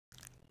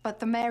But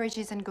the marriage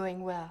isn't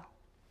going well.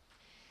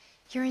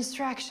 Your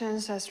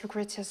instructions as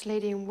Lucrezia's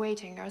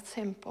lady-in-waiting are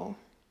simple.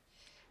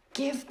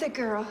 Give the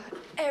girl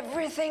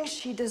everything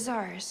she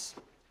desires.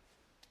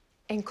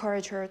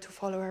 Encourage her to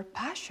follow her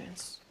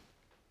passions,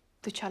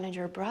 to challenge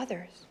her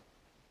brothers,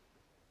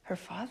 her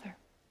father.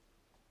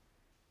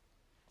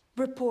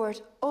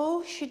 Report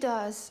all she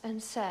does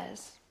and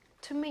says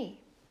to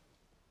me.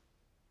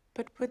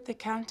 But would the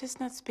Countess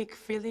not speak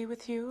freely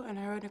with you on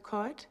her own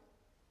accord?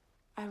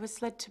 I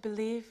was led to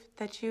believe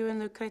that you and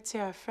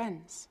Lucrezia are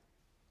friends.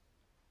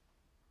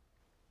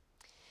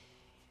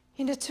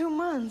 In the 2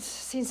 months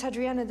since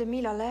Adriana de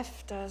Mila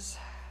left us,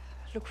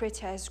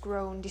 Lucrezia has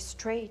grown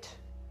distrait,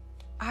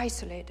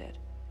 isolated,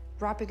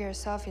 wrapping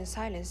herself in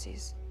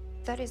silences.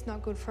 That is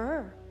not good for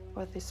her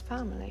or this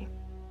family.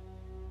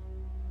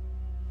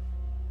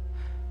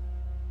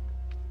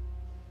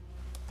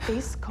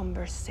 This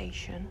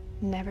conversation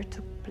never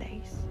took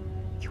place.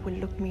 You will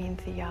look me in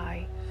the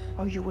eye,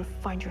 or you will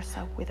find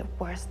yourself with a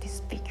worse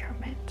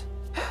disfigurement.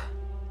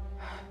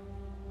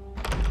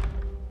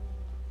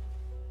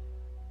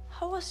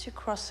 How was your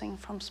crossing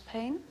from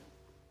Spain?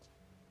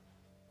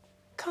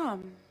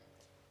 Calm.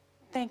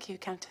 Thank you,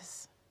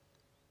 Countess.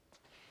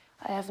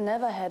 I have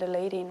never had a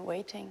lady in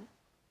waiting.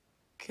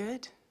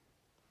 Good,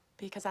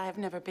 because I have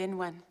never been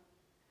one.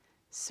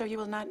 So you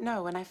will not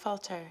know when I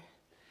falter.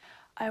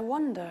 I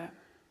wonder,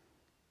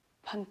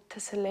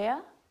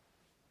 Pantasilea,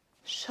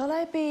 shall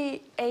I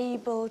be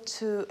able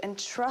to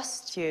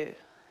entrust you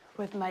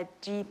with my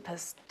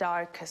deepest,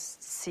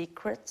 darkest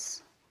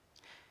secrets?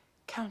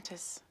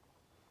 Countess,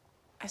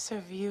 I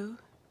serve you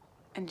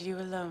and you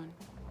alone.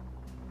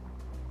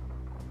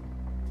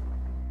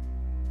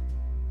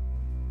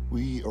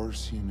 We,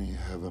 Orsini,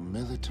 have a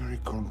military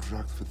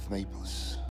contract with Naples.